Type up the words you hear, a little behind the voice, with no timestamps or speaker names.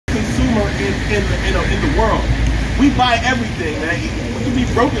consumer in the world. We buy everything, man. We can be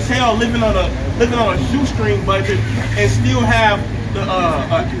broke as hell living on a shoestring budget and still have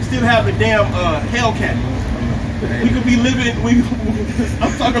the damn Hellcat. We could be living.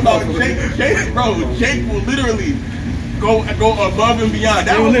 I'm talking about Jake, bro. Jake will literally go above and beyond.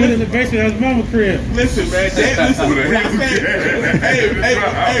 That was living in the basement of his mama's crib. Listen, man. Dave, listen.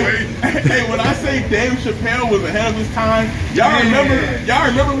 Hey, when I say Dave Chappelle was ahead of his time, y'all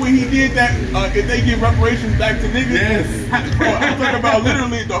remember when he did that? If they give reparations back to niggas, yes. Bro, I'm talking about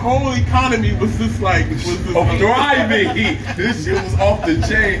literally the whole economy was just like thriving. This shit was off the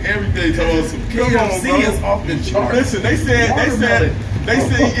chain. Everything told us KFC is off the chart. Listen, they said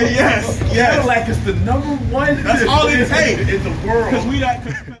yes. Like it's the #1. That's all it takes in the world. Because we not.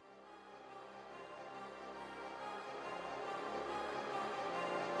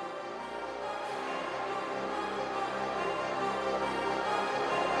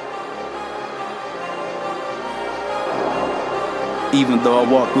 Even though I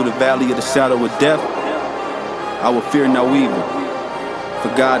walk through the valley of the shadow of death, I will fear no evil, for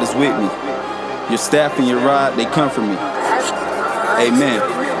God is with me. Your staff and your rod, they comfort me. Amen.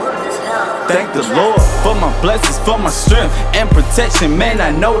 Thank the Lord for my blessings, for my strength and protection. Man,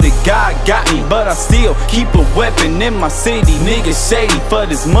 I know that God got me, but I still keep a weapon in my city. Niggas shady for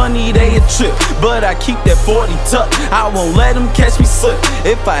this money, they a trip, but I keep that 40 tucked. I won't let them catch me slip.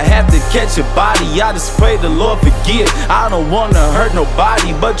 If I have to catch a body, I just pray the Lord forgive. I don't wanna hurt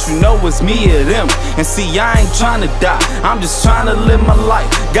nobody, but you know it's me or them. And see, I ain't trying to die, I'm just trying to live my life.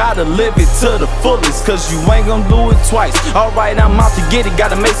 Gotta live it to the fullest, cause you ain't gonna do it twice. Alright, I'm out to get it,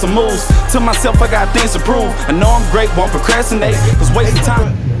 gotta make some moves. To myself, I got things to prove. I know I'm great, won't procrastinate, cause wasting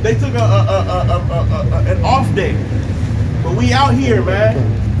time. They took an off day, but we out here, man.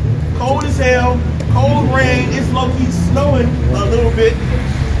 Cold as hell, cold rain. It's low-key snowing a little bit,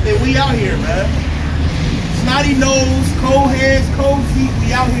 and we out here, man. Snotty nose, cold hands, cold feet.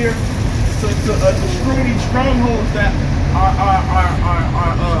 We out here to destroy these strongholds that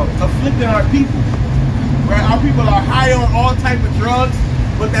are afflicting our people. Right, our people are high on all type of drugs.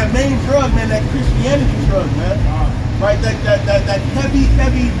 But that main drug, man, that Christianity drug, man, right? That heavy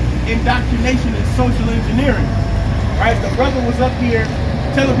indoctrination and social engineering, right? The brother was up here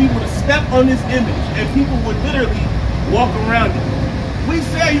telling people to step on this image, and people would literally walk around it. We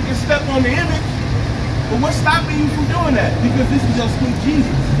say you can step on the image, but what's stopping you from doing that? Because this is your sweet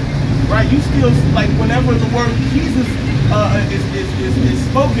Jesus, right? You still, like, whenever the word Jesus is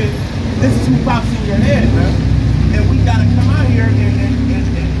spoken, this is who pops in your head, man. And we gotta come out here and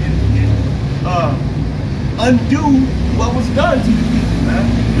undo what was done to you people, man.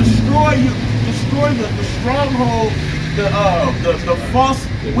 Destroy the stronghold, the false,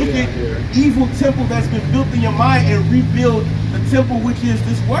 wicked, evil temple that's been built in your mind, and rebuild the temple which is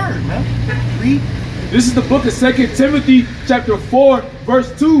this word, man. Read. This is the book of 2 Timothy chapter 4,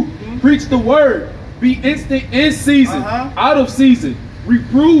 verse 2. Preach the word. Be instant in season, out of season.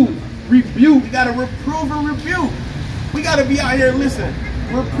 Reprove, rebuke. We gotta reprove and rebuke. We gotta be out here, listen.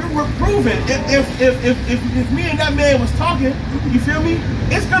 We're proving. If me and that man was talking, you feel me?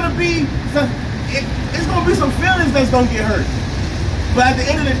 It's gonna be some feelings that's gonna get hurt. But at the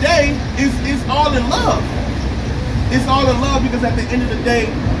end of the day, it's all in love. It's all in love, because at the end of the day,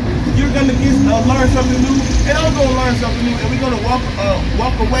 you're gonna learn something new, and I'm gonna learn something new, and we're gonna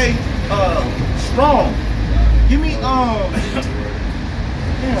walk away strong. Give me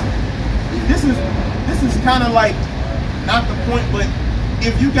This is kind of like not the point, but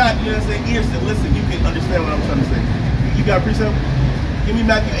if you got, you know what I'm saying, ears to listen, you can understand what I'm trying to say. You got a precept? Give me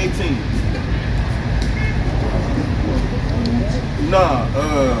Matthew 18. Nah,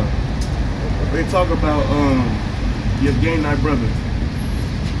 they talk about your gay night brother.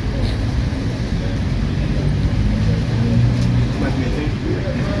 Matthew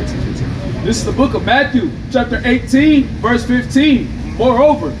 18. This is the book of Matthew, chapter 18, verse 15.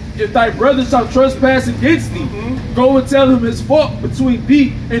 Moreover, if thy brother shall trespass against thee, go and tell him his fault between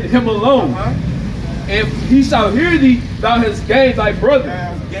thee and him alone. If he shall hear thee, thou hast gained thy brother. Thou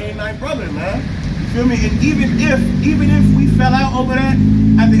hast gained thy brother, man. You feel me? And even if we fell out over that,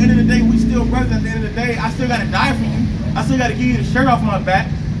 at the end of the day, we still brothers. At the end of the day, I still gotta die for you. I still gotta give you the shirt off my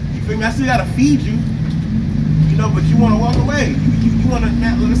back. You feel me? I still gotta feed you. You know, but you wanna walk away. You wanna,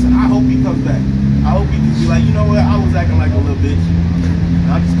 man, listen, I hope he comes back. I hope he can be like, you know what, I was acting like a little bitch.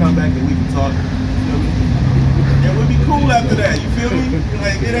 I'll just come back and we can talk. You feel me? And we'll be cool after that. You feel me?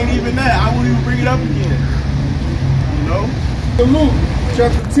 Like, it ain't even that. I won't even bring it up again. You know? Luke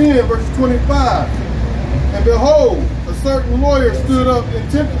chapter 10, verse 25. And behold, a certain lawyer stood up and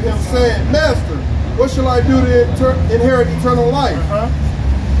tempted him, saying, Master, what shall I do to inherit eternal life?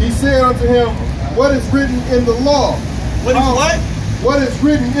 He said unto him, what is written in the law? What is what? What is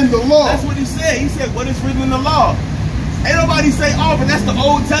written in the law? That's what he said. He said, what is written in the law? Ain't nobody say, oh, but that's the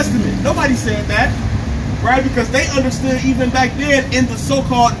Old Testament. Nobody said that, right? Because they understood even back then in the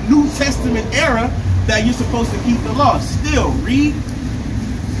so-called New Testament era that you're supposed to keep the law. Still, read.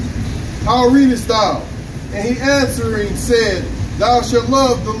 How readest thou? And he answering said, thou shalt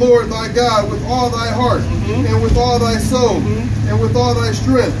love the Lord thy God with all thy heart, and with all thy soul, and with all thy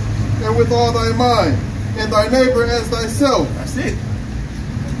strength, and with all thy mind, and thy neighbor as thyself. That's it.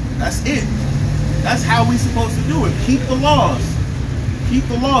 That's it. That's how we supposed to do it. Keep the laws. Keep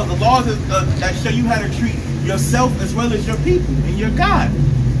the laws. The laws that show you how to treat yourself as well as your people and your God.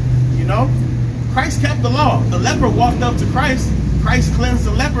 You know? Christ kept the law. The leper walked up to Christ. Christ cleansed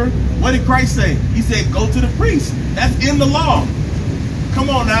the leper. What did Christ say? He said, go to the priest. That's in the law.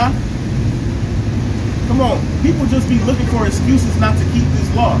 Come on now. Come on. People just be looking for excuses not to keep this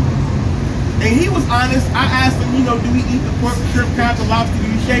law. And he was honest. I asked him, you know, do we eat the pork, shrimp, crab, the lobster? Do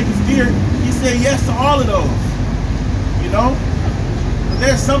you shave his beard? He said yes to all of those. You know? But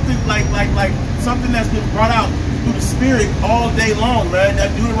there's something like something that's been brought out through the Spirit all day long, man.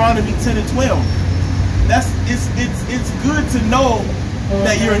 That Deuteronomy 10 and 12. It's good to know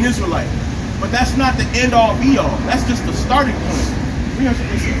that you're an Israelite. But that's not the end all be all. That's just the starting point.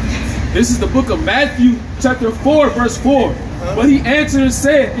 This is the book of Matthew, chapter 4, verse 4. But he answered and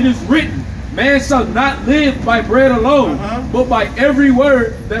said, it is written, man shall not live by bread alone, but by every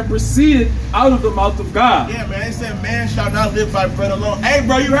word that proceeded out of the mouth of God. Yeah, man, it said man shall not live by bread alone. Hey,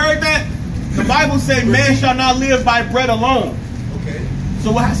 bro, you heard that? The Bible said man shall not live by bread alone. Okay.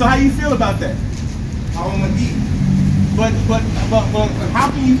 So how you feel about that? How I'm gonna eat? But how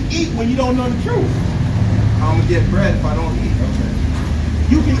can you eat when you don't know the truth? How I'm gonna get bread if I don't eat? Okay.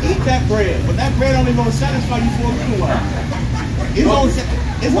 You can eat that bread, but that bread only gonna satisfy you for a little while.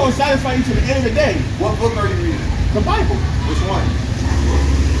 It's gonna satisfy you to the end of the day. What book are you reading? The Bible. Which one?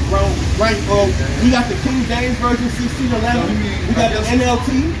 Bro, right, we got the King James Version 1611. We got the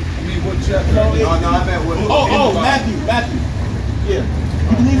NLT. I mean, what chapter? No, I meant what. Matthew. Yeah.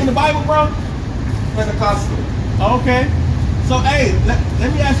 You believe in the Bible, bro? Pentecostal. Okay. So, hey, let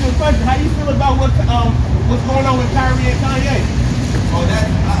me ask you a question. How you feel about what's going on with Kyrie and Kanye? Oh,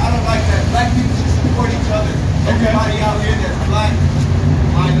 I don't like that. Black people should support each other. Everybody out here that's black,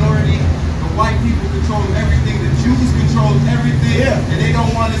 minority, the white people control everything. The Jews control everything, and they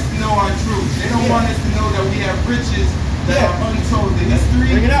don't want us to know our truth. They don't want us to know that we have riches that are untold. The history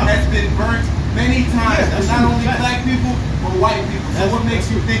has been burnt many times, and not only black people, but white people. So what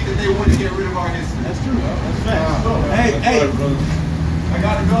makes you think that they want to get rid of our history? That's true. That's facts. Hey. I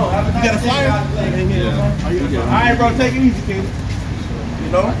gotta go. Have a nice day. All right, bro. Take it easy, kid. You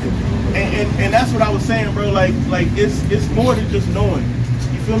know, and that's what I was saying, bro. Like it's more than just knowing.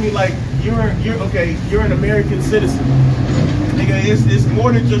 You feel me? Like you're an American citizen. Nigga, it's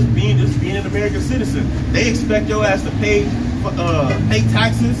more than just being an American citizen. They expect your ass to pay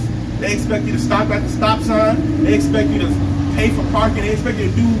taxes. They expect you to stop at the stop sign. They expect you to pay for parking. They expect you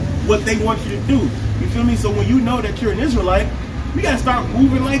to do what they want you to do. You feel me? So when you know that you're an Israelite, we gotta start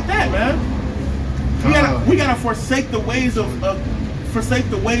moving like that, man. We gotta forsake the ways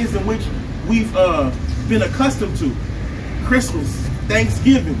in which we've been accustomed to. Christmas,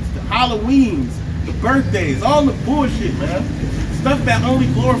 Thanksgivings, the Halloweens, the birthdays, all the bullshit, man. Stuff that only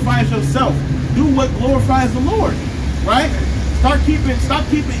glorifies yourself. Do what glorifies the Lord, right? Stop keeping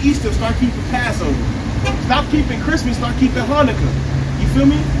Easter, start keeping Passover. Stop keeping Christmas, start keeping Hanukkah. You feel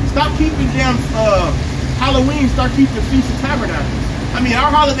me? Stop keeping damn Halloween, start keeping Feast of Tabernacles. I mean, our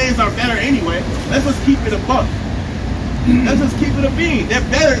holidays are better anyway. Let's just keep it a buck. Let's just keep it a bean. They're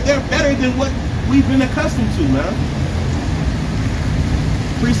better than what we've been accustomed to, man.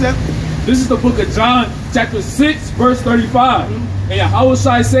 Precept. This is the book of John, chapter 6, verse 35. And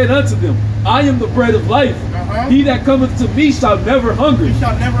Yahushua said unto them, I am the bread of life. He that cometh to me shall never hunger. He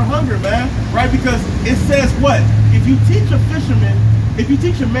shall never hunger, man. Right? Because it says what? If you teach a fisherman, if you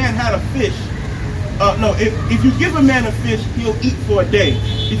teach a man how to fish, if you give a man a fish, he'll eat for a day.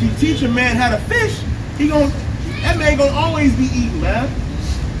 If you teach a man how to fish, that man gonna always be eating, man.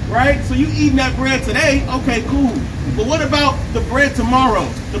 Right? So you eating that bread today, okay, cool. But what about the bread tomorrow?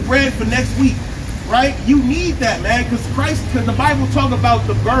 The bread for next week, right? You need that, man, because the Bible talk about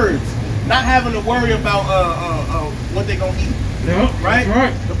the birds not having to worry about what they gonna eat. Yeah, right?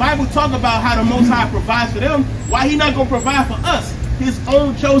 Right. The Bible talk about how the Most High provides for them. Why He not gonna provide for us, His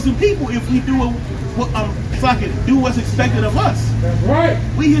own chosen people, if we do what's expected of us? That's right.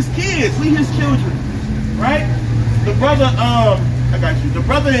 We His kids, we His children, right? The brother, I got you. The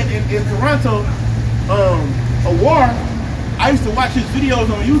brother in Toronto, a war. I used to watch his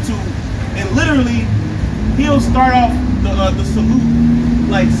videos on YouTube, and literally, he'll start off the salute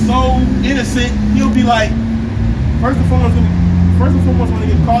like so innocent. He'll be like, first and foremost, when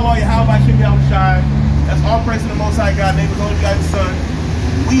you call all your how about Shimmy out shine. That's all praise to the Most High God. Name is only God the Son.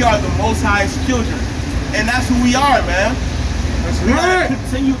 We are the Most High's children, and that's who we are, man. We gotta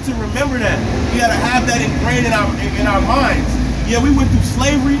continue to remember that. We gotta have that ingrained in our minds. Yeah, we went through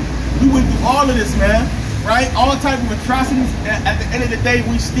slavery. We went through all of this, man. Right? All type of atrocities. At the end of the day,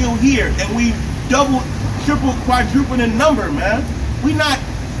 we still here, and we double, triple, quadruple in number, man. We not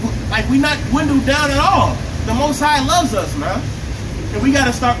dwindled down at all. The Most High loves us, man. And we got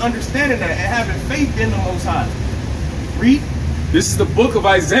to start understanding that and having faith in the Most High. Read. This is the book of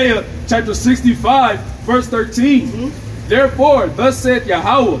Isaiah, chapter 65, verse 13. Mm-hmm. Therefore, thus saith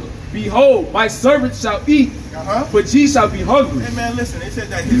Yahweh, behold, my servant shall eat, but ye shall be hungry. Hey man, listen, it said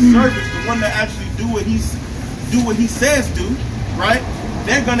that his servants, the one that actually do what he says do, right?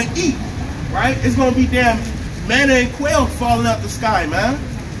 They're gonna eat, right? It's gonna be damn manna and quail falling out the sky, man.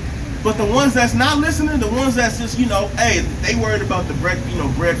 But the ones that's not listening, the ones that's just, hey, they worried about the bread,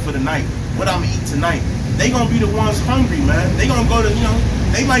 bread for the night, what I'm gonna eat tonight. They gonna be the ones hungry, man. They gonna go to,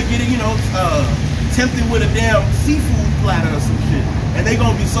 they might get it, tempted with a damn seafood platter or some shit. And they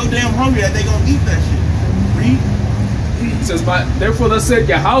gonna be so damn hungry that they gonna eat that shit. Read. It says, therefore thus said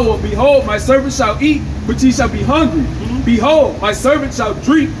Yahweh, behold, my servant shall eat, but ye shall be hungry. Mm-hmm. Behold, my servant shall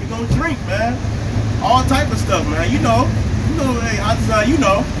drink. We gonna drink, man. All type of stuff, man. Hey, you know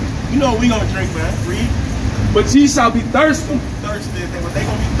we gonna drink, man. Read. But ye shall be thirsty. Thirsty. They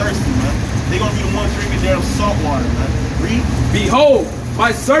gonna be thirsty, man. They gonna be the ones drinking damn salt water, man. Read. Behold,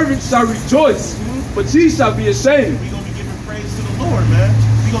 my servant shall rejoice, but ye shall be ashamed. We gonna be giving praise to the Lord, man.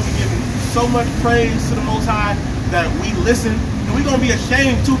 We gonna be giving so much praise to the Most High that we listen, and we gonna be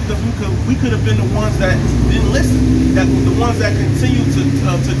ashamed too, because we could have been the ones that didn't listen, that the ones that continue to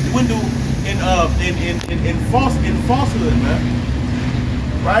dwindle in falsehood, man.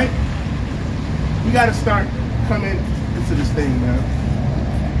 Right? We got to start coming into this thing, man.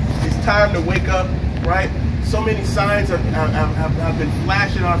 It's time to wake up, right? So many signs have been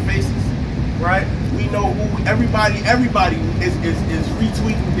flashing our faces, right? We know who everybody is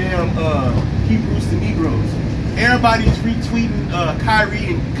retweeting damn Hebrews to Negroes. Everybody's retweeting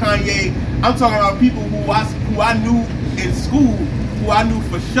Kyrie and Kanye. I'm talking about people who I knew in school, who I knew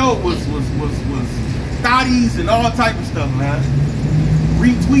for sure was thotties and all type of stuff, man.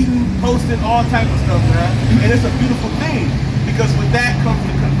 Retweeting, posting, all type of stuff, man. And it's a beautiful thing, because with that comes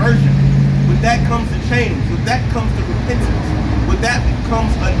the conversion. With that comes the change. With that comes the repentance. With that becomes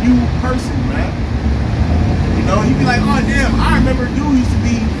a new person, man. You be like, oh damn, I remember dude used to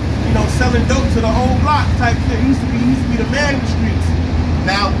be, selling dope to the whole block type thing. He used to be the man in the streets.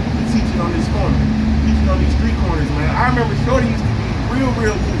 Now he's teaching on this corner, teaching on these street corners, man. I remember Shorty used to be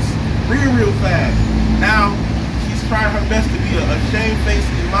real loose, real fast. Now trying her best to be a shamefaced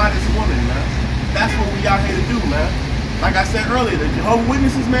and modest woman, man. That's what we out here to do, man. Like I said earlier, the Jehovah's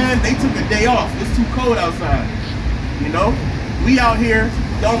Witnesses, man, they took a day off. It's too cold outside. We out here,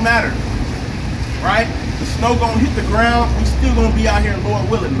 don't matter. Right? The snow gonna hit the ground, we still gonna be out here, Lord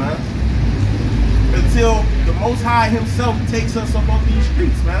willing, man. Until the Most High himself takes us up on these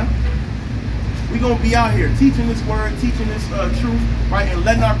streets, man. We gonna be out here teaching this word, teaching this truth, right? And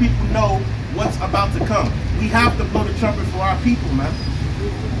letting our people know what's about to come. We have to blow the trumpet for our people, man.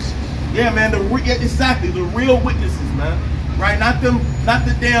 Yeah, man. Exactly, the real witnesses, man. Right? Not the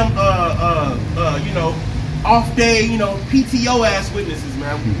damn off day, PTO ass witnesses,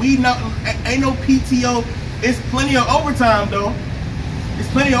 man. Ain't no PTO. It's plenty of overtime though. It's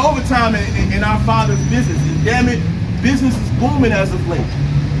plenty of overtime in our Father's business. And damn it, business is booming as of late.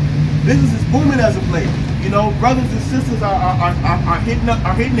 Business is booming as of late. Brothers and sisters are hitting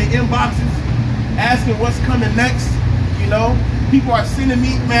the inboxes, asking what's coming next. People are sending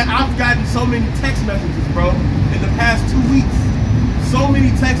me, man, I've gotten so many text messages, bro, in the past 2 weeks. So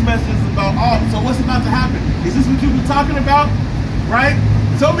many text messages about, so what's about to happen? Is this what you've been talking about? Right?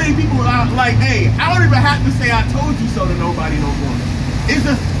 So many people are like, hey, I don't even have to say I told you so to nobody no more. It's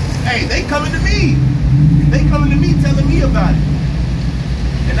just, hey, they coming to me. They coming to me telling me about it.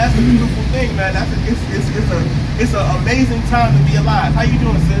 And that's a beautiful thing, man. It's an amazing time to be alive. How you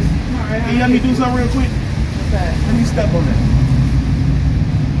doing, sis? All right. Can you let me do something real quick? What's that? Let me step on that.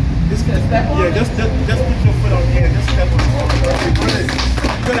 Just step on it? Just put your foot on here. Just step on it.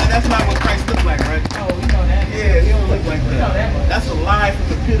 That's not what Christ looks like, right? Oh, we know that. Yeah, he don't look like that. We know that one. That's a lie from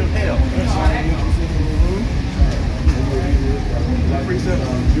the pit of hell. We know that one.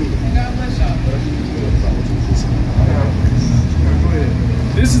 God bless y'all.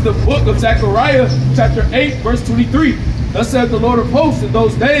 This is the book of Zechariah, chapter 8, verse 23. Thus saith the Lord of hosts, in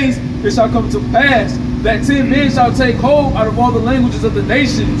those days it shall come to pass that 10 men shall take hold out of all the languages of the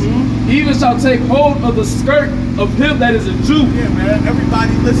nations, even shall take hold of the skirt of him that is a Jew. Yeah, man.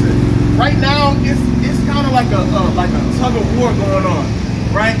 Everybody, listen. Right now, it's kind of like a tug of war going on,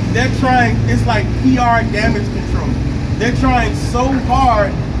 right? They're trying. It's like PR damage control. They're trying so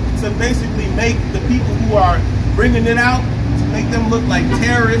hard to basically make the people who are bringing it out, to make them look like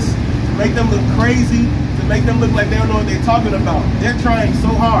terrorists, to make them look crazy, to make them look like they don't know what they're talking about. They're trying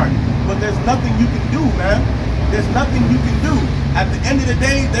so hard, but there's nothing you can do, man. There's nothing you can do. At the end of the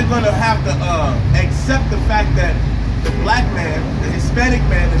day, they're gonna have to accept the fact that the black man, the Hispanic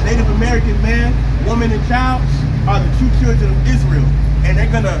man, the Native American man, woman, and child are the true children of Israel, and they're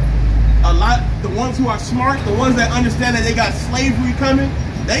gonna the ones who are smart, the ones that understand that they got slavery coming,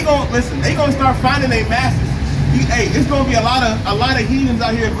 they gonna listen. They gonna start finding their masters. Hey, it's gonna be a lot of heathens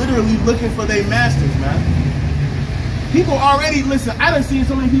out here literally looking for their masters, man. People already listen. I done seen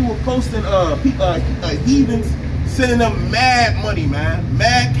so many people posting heathens sending them mad money, man,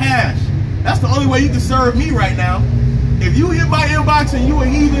 mad cash. That's the only way you can serve me right now. If you hit my inbox and you a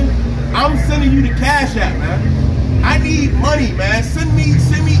heathen, I'm sending you the cash app, man. I need money, man. Send me.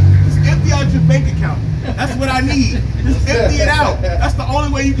 Just empty out your bank account. That's what I need. Just empty it out. That's the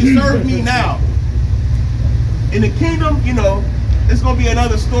only way you can serve me now. In the kingdom, you know, it's gonna be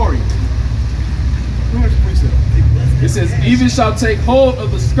another story. It says, even shall take hold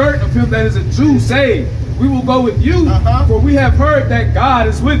of the skirt of him that is a Jew, saying, we will go with you, for we have heard that God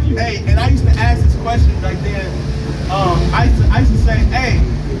is with you. Hey, and I used to ask this question right there. I used to say, hey,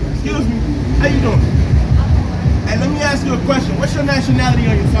 excuse me, how you doing? And let me ask you a question. What's your nationality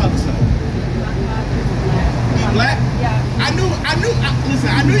on your father's side? You black? Yeah. Listen,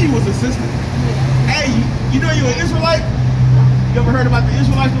 I knew you was a sister. Hey, you know you're an Israelite? You ever heard about the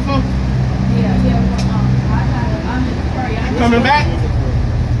Israelites before? Yeah. I'm in prayer. You coming back?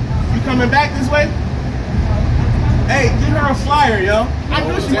 You coming back this way? Hey, get her a flyer, yo. I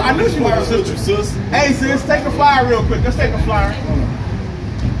knew she was a sister. Hey, sis, take a flyer real quick. Let's take a flyer.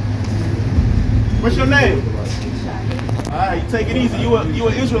 What's your name? All right, you take it easy. You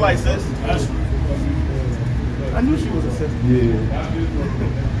an Israelite, sis. I knew she was a sister. Yeah.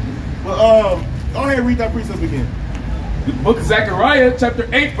 Well, go ahead and read that precept again. The book of Zechariah, chapter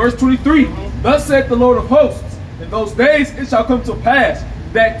 8, verse 23. Thus saith the Lord of hosts, in those days it shall come to pass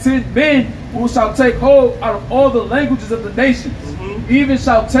that 10 men who shall take hold out of all the languages of the nations, even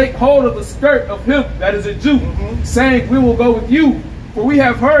shall take hold of the skirt of him that is a Jew, saying, we will go with you, for we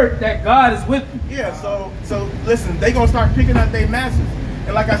have heard that God is with you. Yeah, so listen, they gonna start picking out their masses.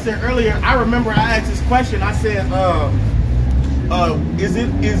 And like I said earlier, I remember I asked this question. I said,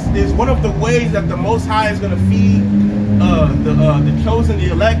 is one of the ways that the Most High is gonna feed the chosen,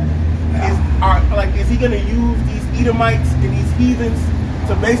 the elect, is he gonna use these Edomites and these heathens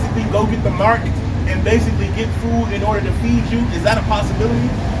to basically go get the mark and basically get food in order to feed you? Is that a possibility?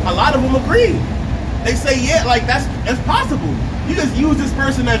 A lot of them agree. They say, yeah, like that's possible. You just use this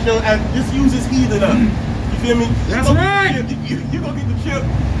person as just use this heathen up. You feel me? That's right. You gonna get the chip.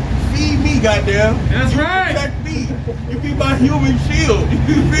 Feed me, goddamn. That's right. Protect me. You be my human shield.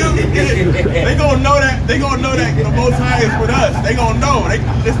 You feel me? They gonna know that. They gonna know that the Most High is with us. They gonna know.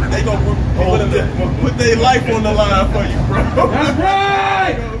 Listen. They gonna put their life on the line for you, bro. That's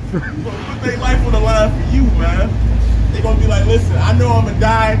right. Put their life on the line for you, man. They gonna be like, listen, I know I'm gonna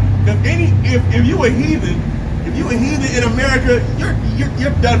die. If you a heathen, in America,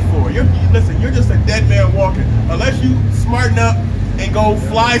 you're done for. Listen, you're just a dead man walking. Unless you smarten up and go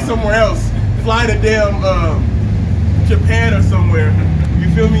fly somewhere else, fly to damn Japan or somewhere. You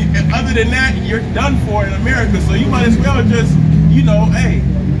feel me? And other than that, you're done for in America. So you might as well just, hey,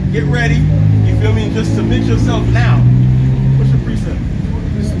 get ready. You feel me? And just submit yourself now. What's your precept?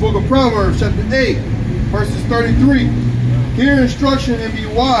 This is the book of Proverbs, chapter 8, verses 33. Hear instruction and be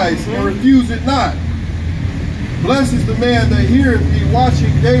wise, and refuse it not. Blessed is the man that heareth me, watching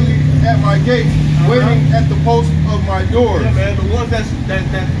daily at my gate, waiting at the post of my door. Yeah, man, the ones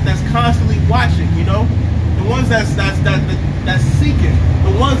that's constantly watching, you know, the ones that's seeking,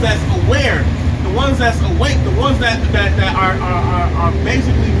 the ones that's aware, the ones that's awake, the ones that are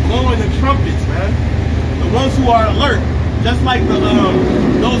basically blowing the trumpets, man. The ones who are alert, just like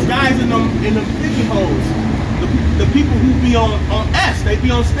those guys in the pigeonholes, the people who be on S, they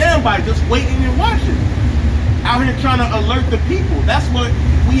be on standby, just waiting and watching. Out here trying to alert the people. That's what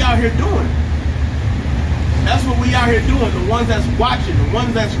we out here doing. That's what we out here doing. The ones that's watching, the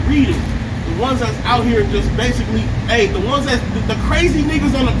ones that's reading, the ones that's out here just basically, the ones that's the crazy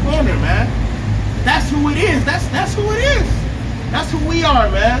niggas on the corner, man. That's who it is. That's who it is. That's who we are,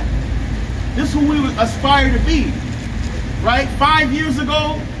 man. This is who we aspire to be. right? 5 years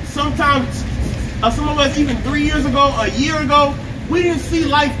ago, sometimes some of us even 3 years ago, a year ago, we didn't see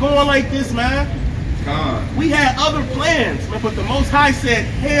life going like this, man. We had other plans, man, but the Most High said,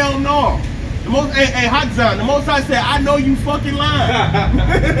 hell no. The Most, hey, Hatzan, the Most High said, I know you fucking lying.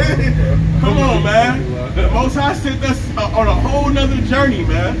 Come on, man. The Most High sent us on a whole nother journey,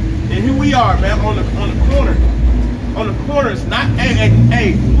 man. And here we are, man, on the corner. On the corners, not,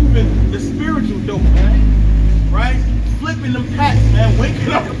 hey, moving the spiritual dope, man. Right? Flipping them packs, man.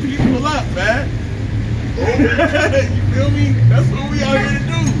 Waking up the people up, man. You feel me? That's what we out here to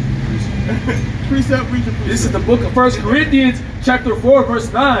do. Precept, preacher. This is the book of 1 Corinthians, chapter 4,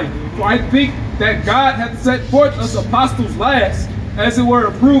 verse 9. For I think that God hath set forth us apostles last, as it were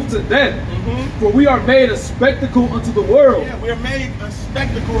approved to death. For we are made a spectacle unto the world. Yeah, we're made a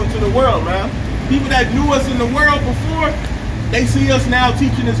spectacle unto the world, man. People that knew us in the world before, they see us now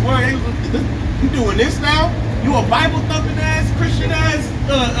teaching this word. Hey, you doing this now? You a Bible thumping ass, Christian ass?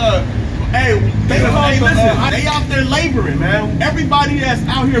 Hey, listen, they out there laboring, man. Everybody that's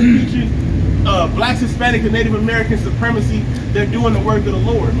out here preaching Blacks, Hispanic, and Native American supremacy, they're doing the work of the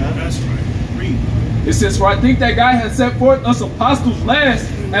Lord, man. That's right. Read. It says, for I think that God has set forth us apostles last,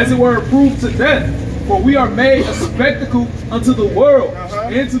 as it were approved to death. For we are made a spectacle unto the world,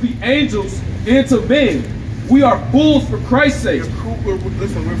 and to the angels, and to men. We are fools for Christ's sake.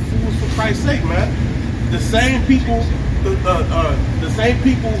 Listen, we're fools for Christ's sake, man. The same people, the same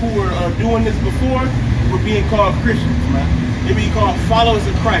people who were doing this before were being called Christians, man. They're being called followers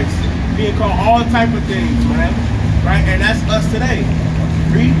of Christ, being called all type of things, man. Right, and that's us today.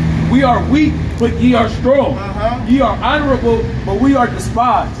 Read. We are weak, but ye are strong. Ye are honorable, but we are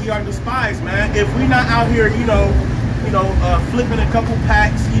despised. We are despised, man. If we're not out here, flipping a couple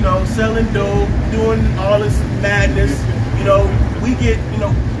packs, selling dope, doing all this madness, we get,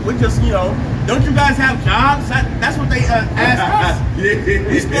 we're just, don't you guys have jobs? That's what they ask us.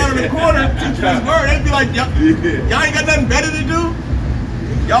 We stand in the corner teaching this word. They be like, y'all ain't got nothing better to do?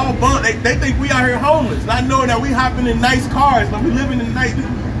 Y'all bum. They think we out here homeless, not knowing that we hopping in nice cars, but we living in nice,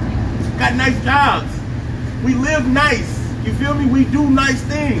 got nice jobs. We live nice. You feel me? We do nice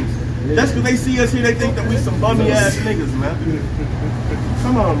things. Just because they see us here, they think that we some bummy ass niggas, man.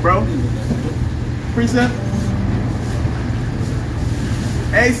 Come on, bro. Precept.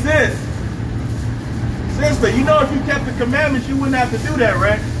 Hey, sis. Sister, if you kept the commandments, you wouldn't have to do that,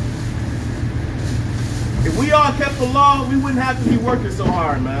 right? If we all kept the law, we wouldn't have to be working so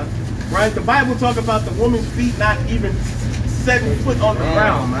hard, man. Right? The Bible talk about the woman's feet not even setting foot on the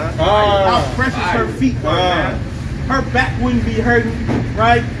ground, man. How precious her feet were, man. Her back wouldn't be hurting,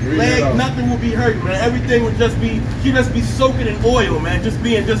 right? Leg, nothing would be hurting, man. Everything would just be, she'd just be soaking in oil, man. Just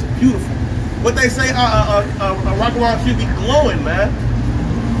being just beautiful. What they say, a rock around, she'll be glowing, man.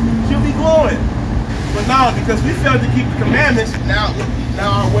 She'll be glowing. But now, because we failed to keep the commandments, now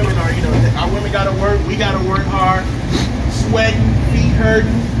our women are, our women gotta work, we gotta work hard, sweating, feet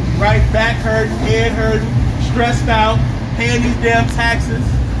hurting, right? Back hurting, head hurting, stressed out, paying these damn taxes,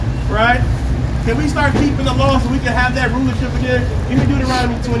 right? Can we start keeping the law so we can have that rulership again? Give me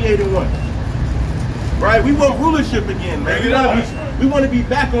Deuteronomy 28:1. Right? We want rulership again, man. We want to be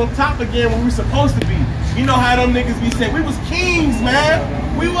back on top again where we're supposed to be. You know how them niggas be saying, we was kings, man.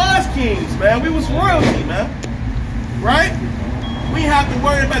 We was kings, man. We was royalty, man. Right? We didn't have to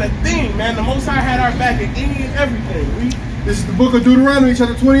worry about a thing, man. The Most High had our back in any and everything. This is the book of Deuteronomy,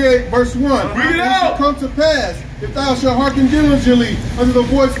 chapter 28, verse 1. Read it out. It shall come to pass, if thou shalt hearken diligently unto the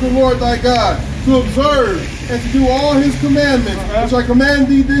voice of the Lord thy God, to observe and to do all his commandments, which I command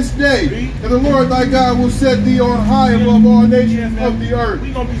thee this day, and the Lord thy God will set thee on high above all nations of the earth.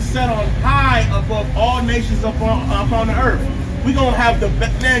 We're going to be set on high above all nations upon the earth. We're going to have the,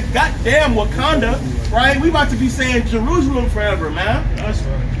 man, goddamn Wakanda, right? We about to be saying Jerusalem forever, man. That's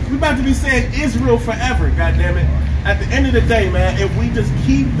right. We about to be saying Israel forever, goddamn it. At the end of the day, man, if we just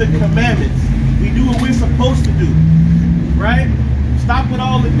keep the commandments, we do what we're supposed to do, right? Stop with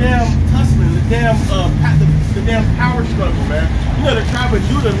all the damn tussling, the damn power struggle, man. The tribe of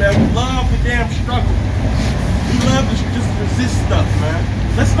Judah, man, we love the damn struggle. We love to just resist stuff, man.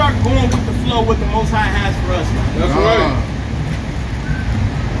 Let's start going with the flow, what the Most High has for us, man. That's right.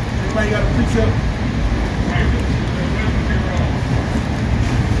 Everybody got a precept?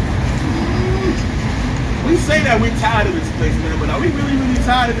 We say that we're tired of this place, man, but are we really, really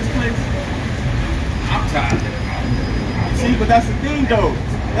tired of this place? I'm tired. See, but that's the thing, though.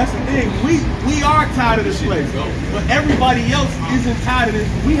 That's the thing. We are tired of this place, but everybody else isn't tired of this.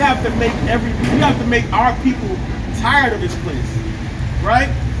 We have to make our people tired of this place, right?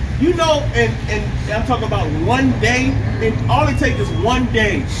 And I'm talking about one day, and all it takes is one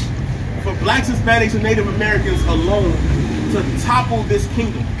day for Blacks, Hispanics, and Native Americans alone to topple this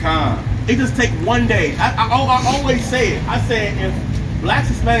kingdom. Con. It just take one day. I always say it. I say if blacks,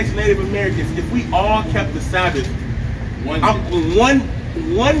 Hispanics, Native Americans, if we all kept the Sabbath one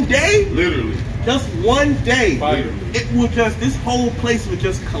day, literally, just one day, literally, it would just, this whole place would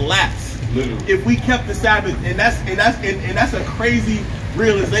just collapse. Literally. If we kept the Sabbath, and that's a crazy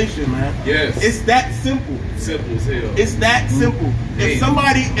realization, man. Yes. It's that simple. Simple as hell. It's that simple. If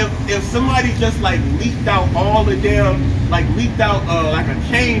somebody just like leaked out all the damn, like leaked out like a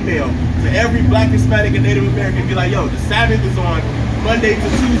chain mail to every black, Hispanic, and Native American, be like, yo, the Sabbath is on Monday to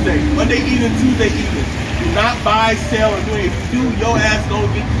Tuesday, Monday evening, Tuesday evening. Do not buy, sell, or do it. If you do, your ass gonna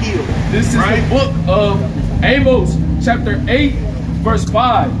get killed. This is the book of Amos, chapter 8, verse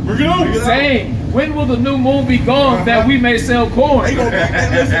 5. Bring it on. Saying, when will the new moon be gone that we may sell corn? They gonna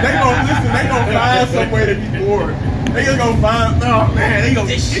find some way to be bored. They gonna find, oh man, they gonna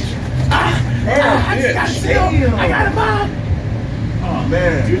get you. I gotta sell. I gotta buy. Oh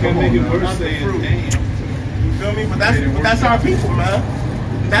man, You can make it worse saying, damn. you feel me? But that's our people, man.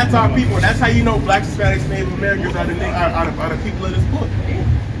 That's our people. That's how you know blacks, Hispanics, Native Americans are the people of this book.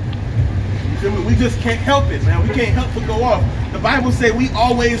 You feel me? We just can't help it, man. We can't help but go off. The Bible say we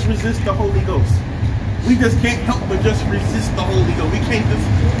always resist the Holy Ghost. We just can't help but just resist the Holy Ghost. We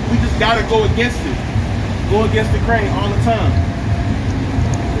just gotta go against it. Go against the grain all the time.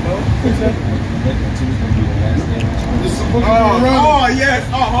 You know? Oh yes.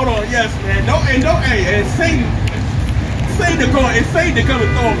 Oh, hold on. Yes, man. And Satan to come and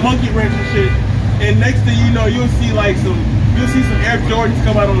throw a monkey wrench and shit. And next thing you know, you'll see some Air Jordans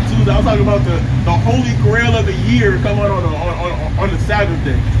come out on Tuesday. I'm talking about the holy grail of the year come out on the Sabbath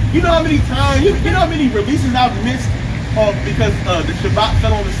day. You know how many times, you know how many releases I've missed because the Shabbat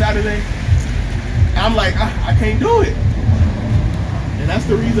fell on the Saturday? I'm like, I can't do it. And that's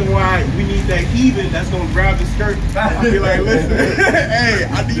the reason why we need that heathen that's gonna grab the skirt and be like, listen, hey,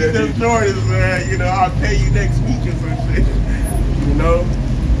 I need them Jordans, man. You know, I'll pay you next week or some shit. You know,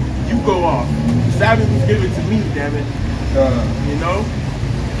 you go off. Sabbath was given to me, damn it. You know,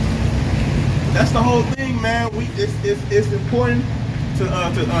 that's the whole thing, man. It's important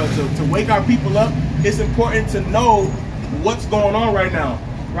to wake our people up. It's important to know what's going on right now,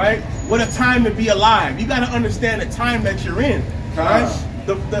 right? What a time to be alive. You got to understand the time that you're in. Right?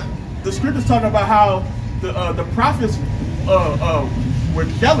 The scriptures talking about how the prophets were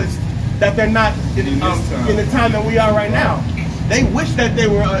jealous that they're not in the time that we are right now. They wish that they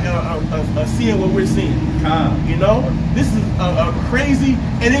were seeing what we're seeing. You know, this is crazy,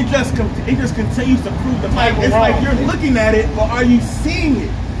 and it just continues to prove the Bible. It's like you're looking at it, but are you seeing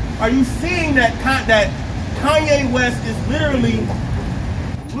it? Are you seeing that Kanye West is literally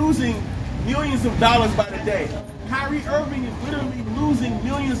losing millions of dollars by the day? Kyrie Irving is literally losing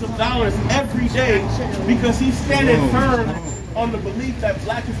millions of dollars every day because he's standing firm on the belief that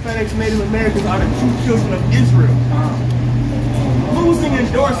black, Hispanics, Native Americans are the true children of Israel. Losing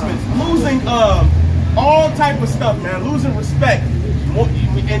endorsements, losing all type of stuff, man. Losing respect,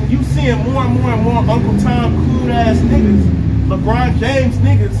 and you seeing more and more Uncle Tom cool ass niggas, LeBron James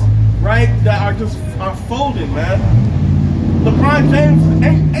niggas, right? That are folding, man. LeBron James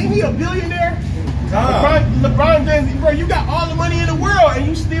ain't he a billionaire? LeBron James, bro, you got all the money in the world and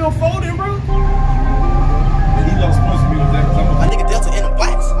you still folding, bro. And he lost points to me with that. My nigga Delta in